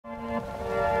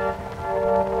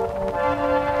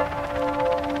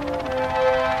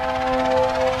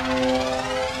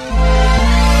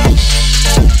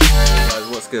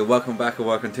welcome back or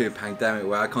welcome to Pandemic,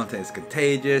 where our content is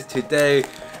contagious. Today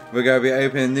we're going to be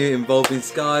opening new Evolving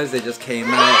Skies. They just came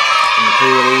out in the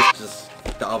pre-release just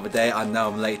the other day. I know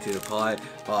I'm late to the party,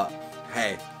 but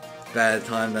hey, better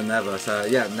time than never. So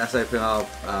yeah, let's open our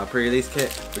pre-release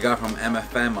kit. We got from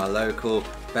MFM, our local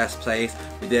best place.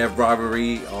 We did a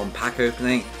rivalry on pack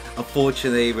opening.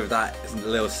 Unfortunately, with that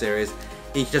little series,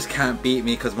 he just can't beat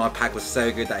me because my pack was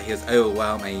so good that he was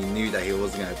overwhelmed and he knew that he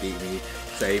wasn't going to beat me.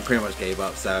 So he pretty much gave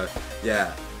up. So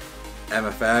yeah,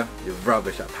 MFM, you're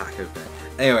rubbish at pack opening.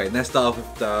 Anyway, let's start off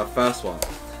with the first one.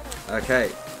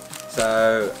 Okay,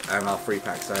 so, and our free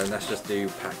pack, so let's just do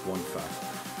pack one first.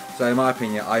 So in my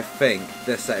opinion, I think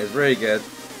this set is really good.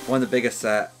 One of the biggest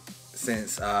set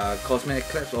since Cosmic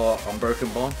Eclipse or Unbroken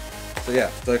Bond. So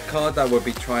yeah, the card that we'll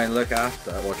be trying to look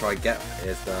after, or try to get,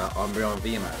 is the Umbreon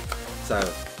VMAX. So,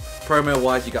 promo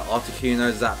wise, you got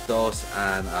Articuno, Zapdos,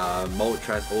 and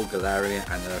Moltres, all Galarian,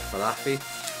 and the Falafi,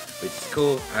 which is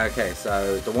cool. Okay,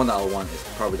 so the one that I want is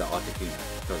probably the Articuno,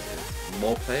 because it's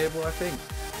more playable, I think,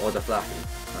 or the Falafi.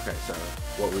 Okay, so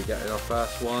what we get in our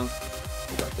first one,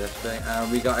 we got this thing,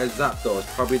 and we got a Zapdos,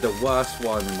 probably the worst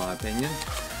one in my opinion,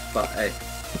 but hey,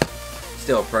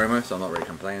 still a promo, so I'm not really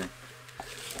complaining.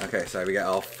 Okay, so we get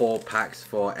our 4 packs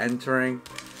for entering,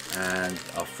 and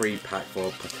our 3 pack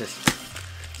for participants.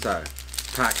 So,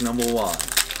 pack number 1.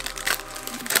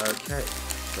 Okay,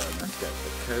 so let's get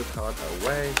the code card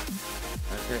away.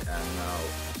 Okay, and now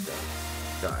let's go.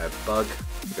 We got a Bug,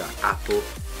 we got Apple, we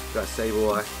got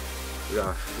Sableye, we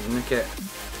got Nickit.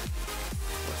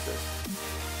 What's this?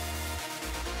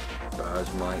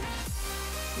 Bergmite,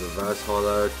 Reverse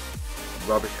Holo,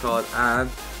 Rubbish Card, and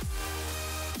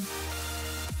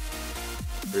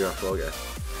we got Florges,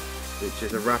 which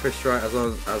is a Rapid Strike. As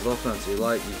often as you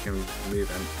like, you can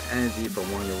move an energy from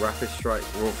one of your Rapid Strike,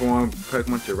 or from one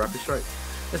Pokemon to a Rapid Strike.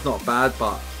 It's not bad,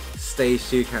 but Stage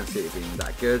 2 can't see it being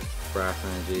that good. Brass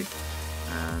Energy,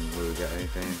 and we'll get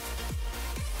anything.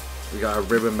 We got a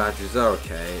Ribbon Badge, which is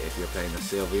okay if you're playing the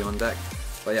Sylveon deck.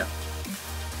 But yeah,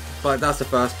 but that's the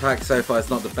first pack. So far, it's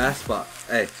not the best, but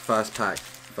hey, first pack,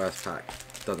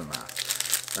 doesn't matter.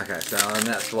 Okay, so our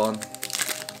next one.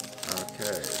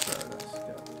 Okay, so let's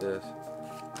get this.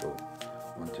 Cool.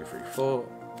 1, 2, 3, 4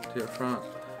 to the front.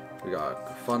 We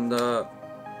got Thunder,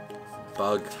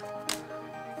 Bug,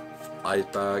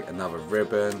 Iceberg, another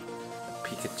Ribbon,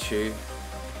 Pikachu.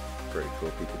 Pretty cool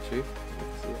Pikachu. You can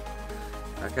see it.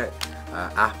 Okay,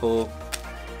 Apple,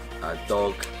 a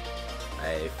Dog,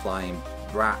 a Flying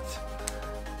Rat,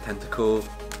 Tentacle,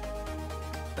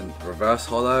 and Reverse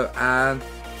Holo, and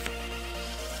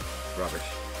Rubbish.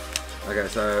 Okay,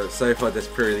 so far this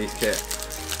pre-release kit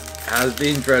has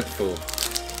been dreadful,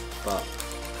 but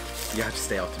you have to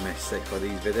stay optimistic for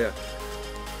these videos.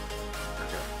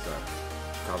 Okay, so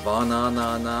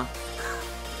Kavanana,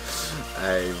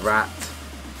 a Rat,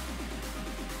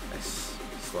 a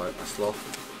Sloth,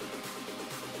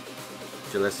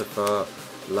 Jelicifer,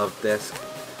 Love Disc,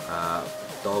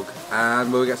 Dog,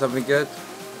 and will we get something good?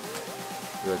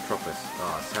 We got Tropius.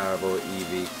 Oh, it's terrible.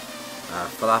 Eevee.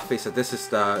 Falafi, so this is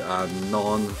the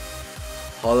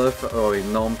non-holo or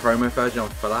non-promo version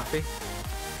of Falafi,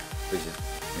 which is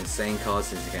insane card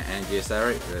since you get Angius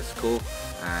Eric, that's cool,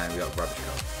 and we got Rubbish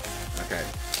card. Okay,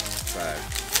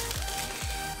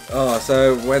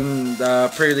 so when the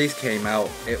pre-release came out,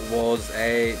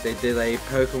 they did a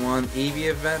Pokemon Eevee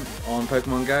event on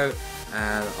Pokemon Go,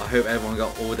 and I hope everyone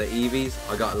got all the Eevees.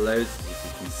 I got loads, if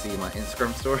you can see my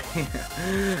Instagram story.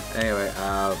 Anyway,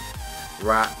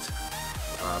 Rat,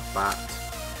 Bat,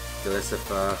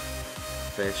 Jelicifer,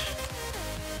 Fish,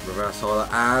 Reverse Holo,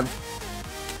 and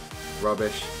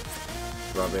Rubbish,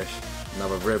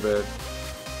 another Ribbon,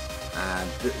 and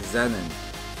Zenin.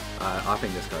 I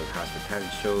think this card has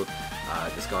potential.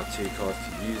 Discard 2 cards to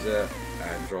use it,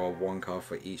 and draw 1 card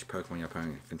for each Pokemon your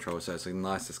opponent controls. So it's a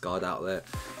nice discard outlet.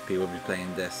 People will be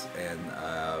playing this in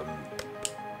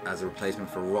as a replacement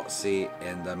for Roxy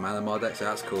in the Malamar deck, so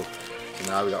that's cool. So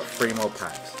now we got 3 more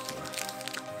packs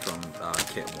from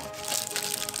kit 1.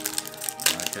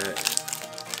 Okay.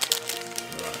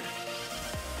 Right.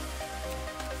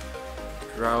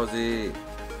 Drowsy,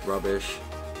 Rubbish,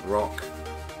 Rock,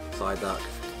 Psyduck,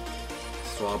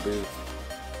 Swabu,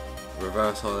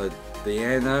 Reverse Holo,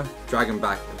 Deino, Dragon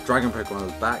Pokemon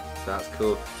is back, so that's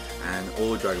cool. And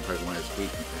all Dragon Pokemon is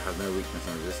weak, has no weakness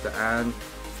and resistor. And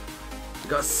we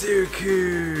got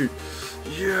Suicune!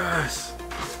 Yes!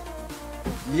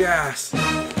 Yes!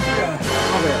 Yes!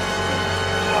 Love it!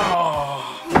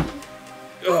 Oh!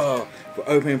 We're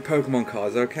opening Pokemon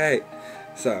cards, okay.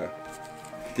 So,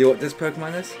 do you know what this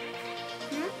Pokemon is?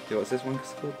 Hmm? Do you know what this one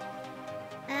is called?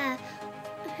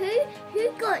 Who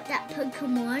got got that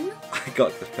Pokemon. I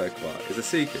got the Pokemon. It's a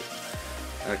secret.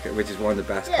 Okay, which is one of the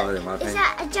best cards in my opinion. Is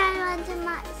that a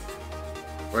Gyrantamax?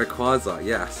 Rayquaza,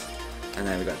 yes. And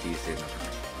then we got DC in the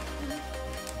pack.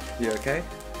 You okay?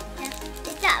 Yeah.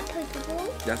 Is that a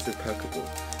Pokeball? That's a Pokeball.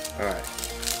 Alright.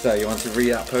 So you want to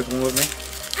read that Pokemon with me?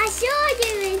 I saw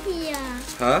you in here.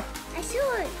 Huh? I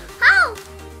saw it. How?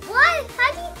 Why?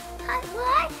 How do you?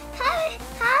 Why?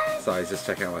 How? Sorry, just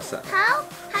checking out my set. How?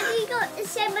 How do you got the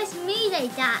same as me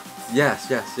like that? Yes,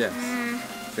 yes, yes.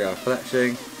 So we got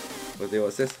Fletching.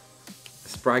 What's this? A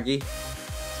Spraggy.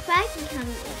 Spraggy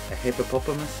coming. A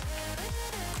Hippopotamus.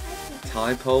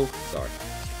 Typole. Sorry.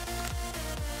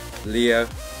 Leo.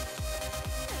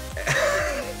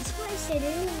 That's what I said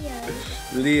earlier.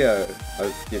 Leo.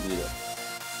 I'll give you that.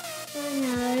 Oh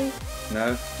no.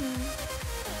 No?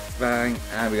 Bang.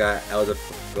 And we got Elder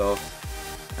Floss.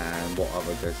 And what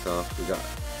other good stuff? We got.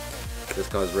 This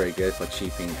card's really good for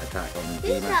cheaping attack on the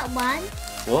Who's that one?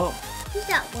 What? Who's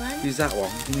that one? Who's that one?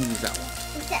 What do you mean who's that one?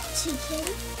 Is that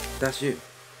chicken? That's you.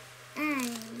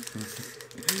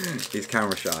 He's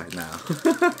camera shy now.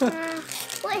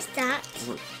 What is that?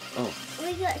 Oh.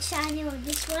 We got shiny on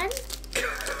this one.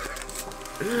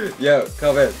 Yo,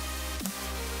 come in.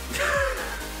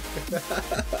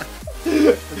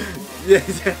 Yeah.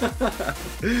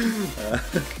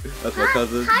 That's my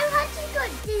cousin. How have you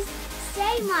got this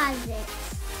same as it?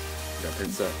 Yeah,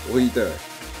 Pinsir. What are you doing?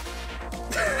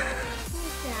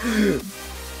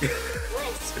 What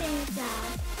is Pinsir?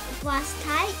 A grass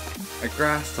type? A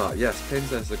grass type. Yes,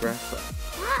 Pinsir's a grass type.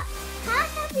 What? How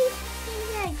have you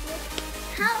been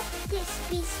How this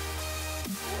beast?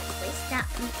 What is that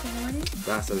Pokemon?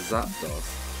 That's a Zapdos.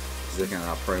 Just looking at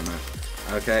our promo.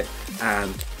 Okay,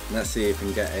 and let's see if we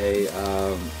can get a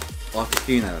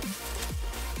Articuno.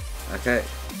 Okay,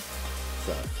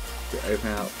 so we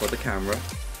open it up for the camera.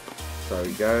 So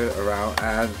we go around,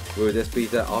 and will this be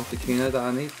the Articuno that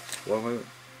I need? One moment.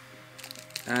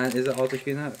 And is it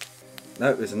Articuno?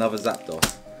 No, it's another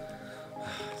Zapdos.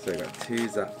 So we got two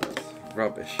Zapdos.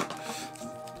 Rubbish.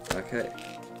 Okay.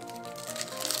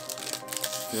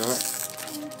 You alright?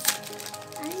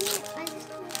 I just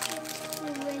want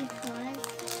to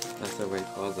Rayquaza. That's a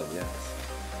Rayquaza, yes.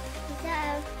 Is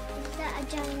that a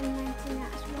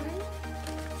Gyrantamax one?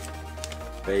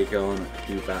 Bacon,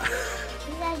 do that.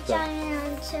 Is that a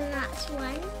Gyrantamax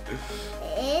one?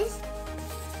 It is.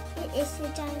 It is the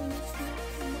Gyrantamax.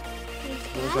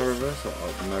 What was that reversal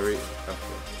of Marie? That's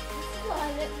what I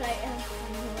look like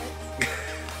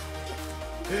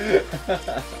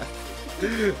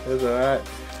That's alright.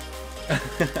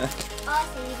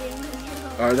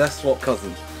 Alright, let's swap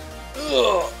cousins. I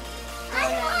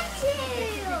want to!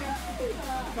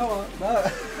 Come on, no.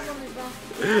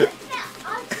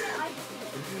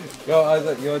 Go,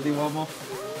 Isaac, you want to do one more?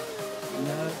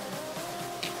 No.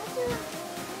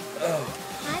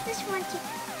 I just want to do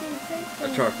I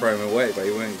tried to throw him away, but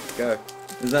he wouldn't go.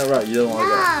 Is that right? You don't want to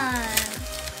go?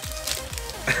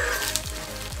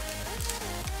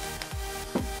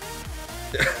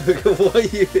 What are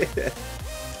you doing?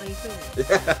 Are you filming?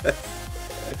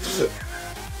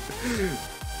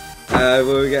 Yes.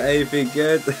 Will we get anything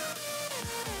good?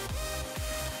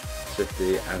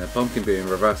 Shifty and a pumpkin bee in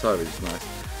reverse eye, which is nice.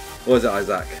 What is it,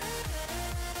 Isaac?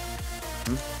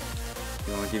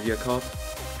 You want to give you a card?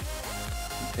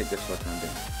 Take this for a time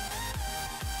being.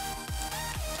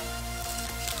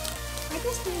 I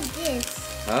just need this.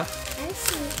 Huh? I just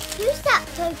need. Who's that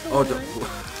Pokemon?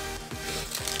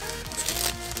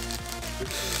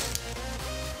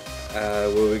 Oh,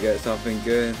 will we get something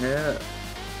good in here?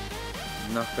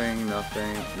 Nothing,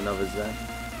 nothing. Another Zen.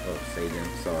 Oh, Stadium,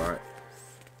 it's alright.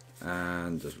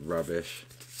 And just rubbish.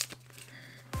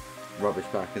 Rubbish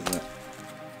pack, isn't it?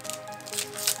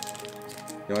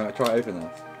 You want to try open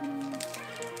that?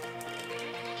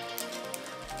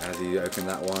 As you open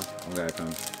that one, I'm going to open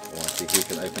one. See who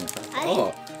can open it fast.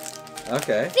 Oh!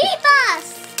 Okay. Feebas!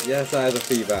 Yes, that is a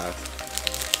Feebas.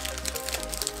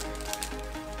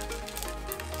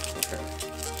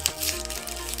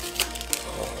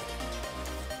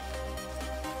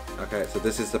 Okay, so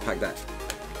this is the pack that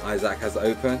Isaac has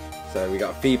opened. So we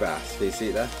got Feebas. Do you see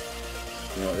it there?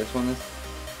 You know what this one is?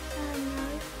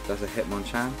 No. That's a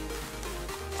Hitmonchan.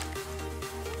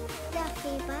 That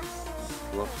Feebas.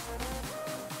 Sloth.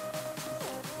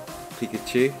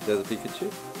 Pikachu. There's a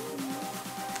Pikachu.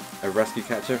 A Rescue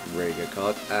Catcher. Really good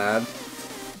card. And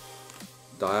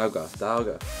Dialga.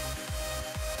 Dialga.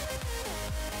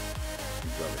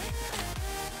 Rubbish.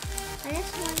 I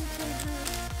just want to have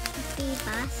a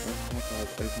Feebas.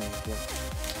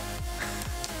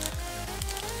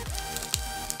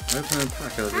 Open a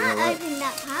pack. I opened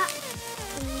that pack.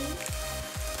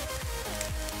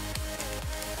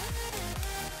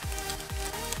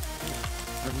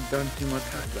 haven't done too much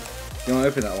pack though. You want to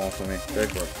open that one for me? Go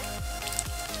for it.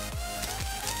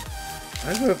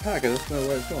 I open a pack, I just know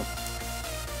where it's gone.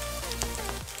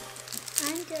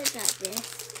 I'm good at this.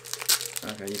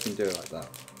 Okay, you can do it like that.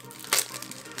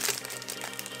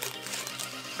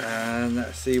 And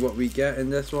let's see what we get in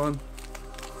this one.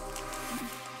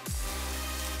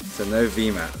 So no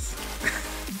VMATs.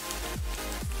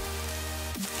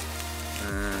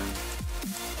 And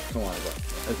come on,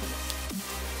 open it.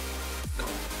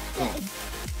 Come on.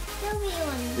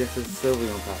 Sylveon. This is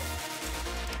Sylveon pack.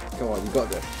 Come on, you got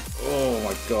this. Oh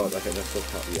my god. Okay, let's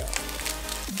just help you out.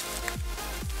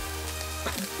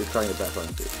 You're trying your best on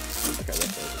it. Okay,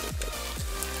 let's go.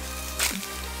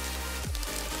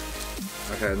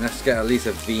 Okay, let's get at least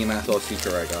a VMAT or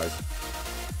secret rare, guys.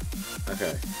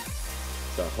 Okay.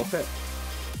 So, hop it.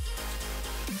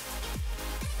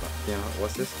 Yeah,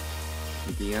 what's this?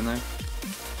 Deanna.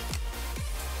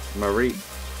 Marie.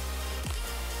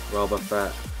 Robo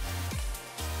Fett.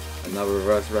 Another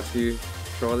reverse rescue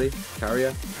trolley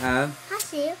carrier. And.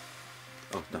 Hassie.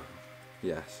 Oh no.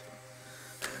 Yes.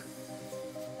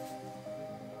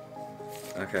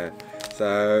 Okay.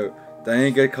 So the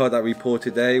only good card that we pulled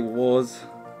today was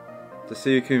the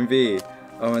Suicune V.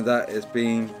 Oh, and that is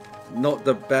being not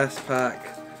the best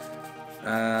pack.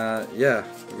 Yeah,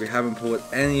 we haven't pulled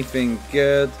anything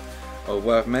good or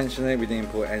worth mentioning. We didn't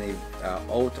pull any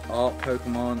alt art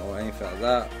Pokemon or anything like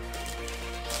that.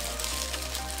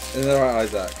 Isn't that right,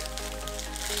 Isaac?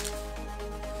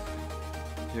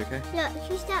 You okay? Look,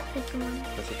 who's that Pokemon?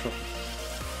 That's a trophy.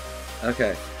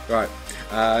 Okay, right.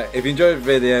 If you enjoyed the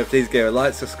video, please give it a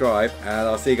like, subscribe, and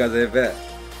I'll see you guys in a bit.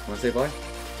 Want to say bye?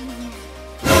 Yeah.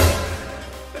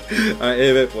 Alright,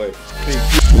 in a bit, boy. Peace.